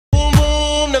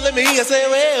let me hear you say,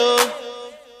 well.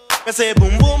 I say,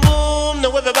 boom, boom, boom.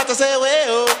 Now everybody say,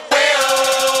 well.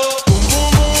 Boom, boom,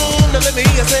 boom. Now let me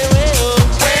hear you say, well.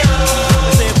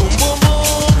 I say, boom, boom,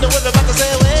 boom. Now everybody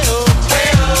say, well.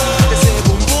 I say,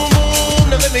 boom, boom, boom.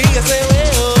 Now let me hear you say,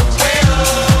 well.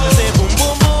 I say, boom,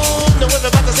 boom, boom. Now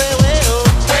everybody say, well.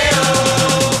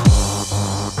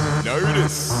 Now hear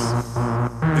this.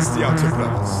 It's the Outer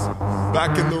Brothers,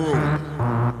 back in the room,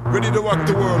 ready to rock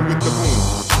the world with the boom.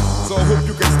 So I hope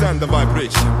you can stand the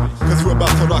vibration, cause we're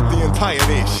about to rock the entire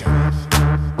nation.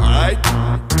 Alright?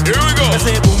 Here we go! I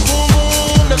say boom boom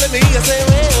boom, now let me hear you say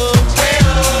well.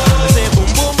 I say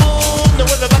boom boom boom, now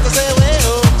we're about to say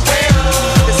well.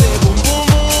 I say boom boom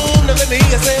boom, now let me hear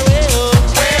you say well.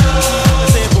 I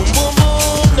say boom boom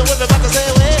boom, now we're about to say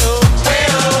well.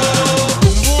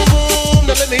 Boom boom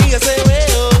boom, now let me hear you say well.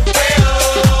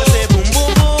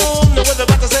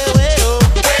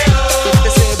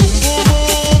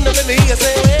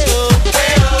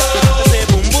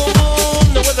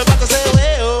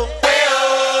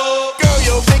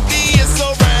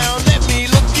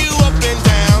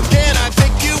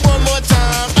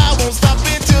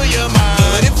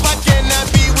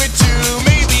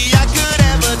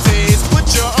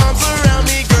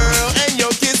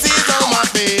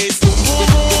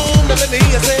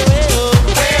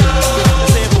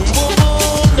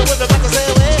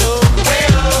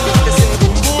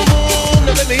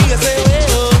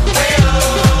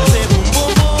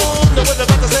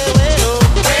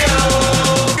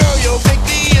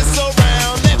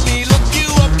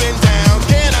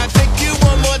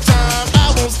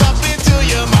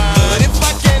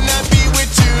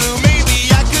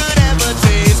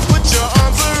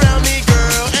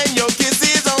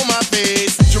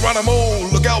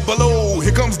 Look out below,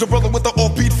 here comes the brother with the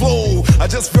offbeat flow. I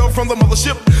just fell from the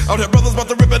mothership, out here brothers about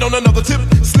to rip it on another tip.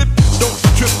 Slip, don't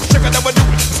trip, check out how I do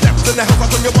it. Steps in the house, I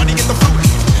turn your body in the flow.